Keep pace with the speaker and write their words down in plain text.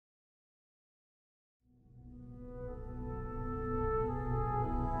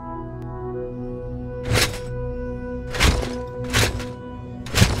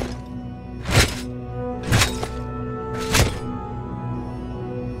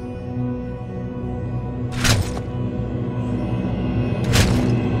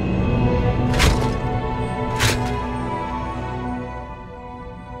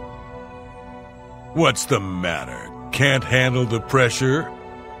What's the matter? Can't handle the pressure?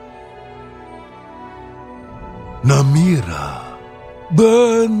 Namira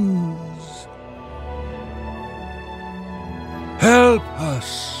burns. Help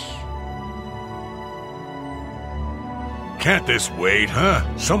us. Can't this wait, huh?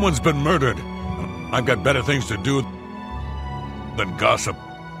 Someone's been murdered. I've got better things to do than gossip.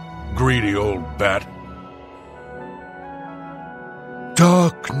 Greedy old bat.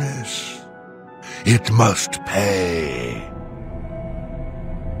 Darkness. It must pay.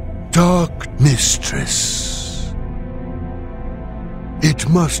 Dark mistress. It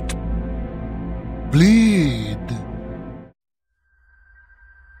must bleed.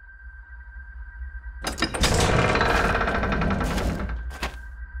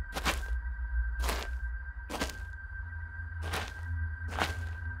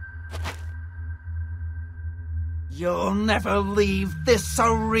 You'll never leave this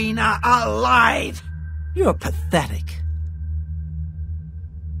arena alive! You're pathetic.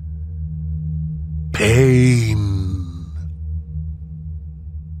 Pain.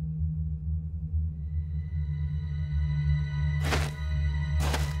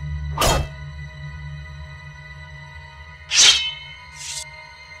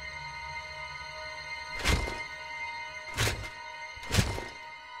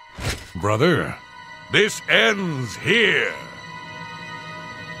 Brother, this ends here.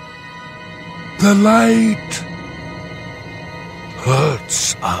 The light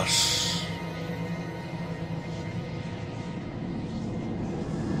hurts us.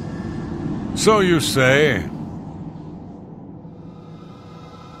 So you say.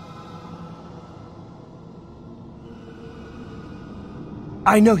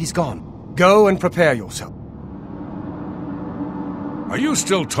 I know he's gone. Go and prepare yourself. Are you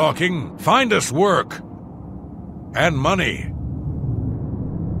still talking? Find us work. And money.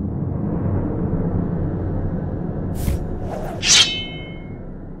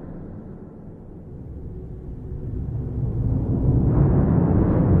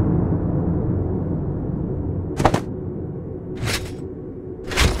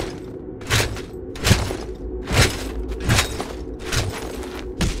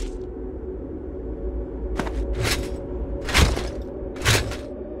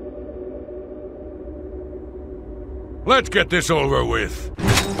 Let's get this over with.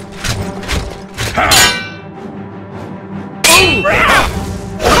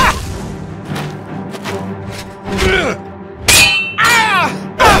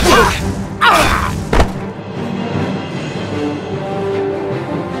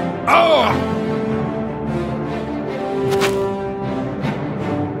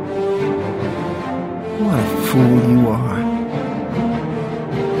 What a fool you are.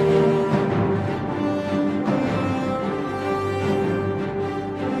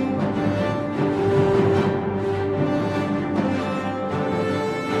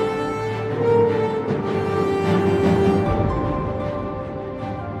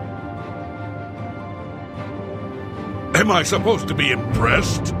 Am I supposed to be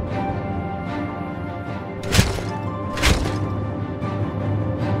impressed?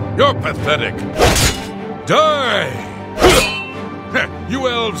 You're pathetic. Die! You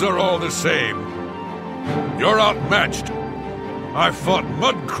elves are all the same. You're outmatched. I fought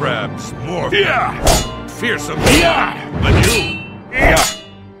mud crabs more fearsome than you.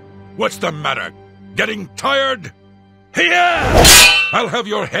 What's the matter? Getting tired? I'll have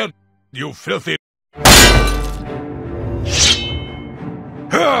your head, you filthy...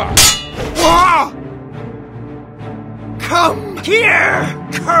 Come here,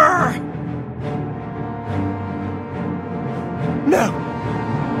 cur! No!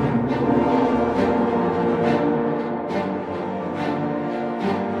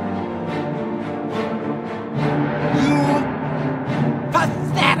 You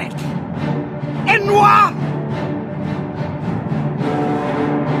pathetic! Et moi!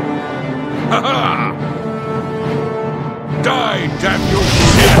 Ha-ha! Die, damn you!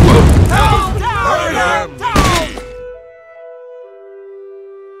 I am me!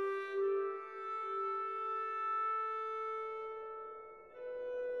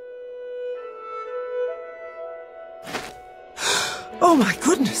 Oh my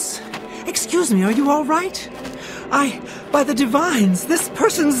goodness! Excuse me, are you all right? By the divines, this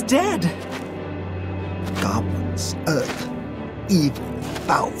person's dead! Goblins, earth, evil,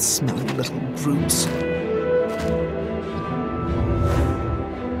 foul-smelling little brutes.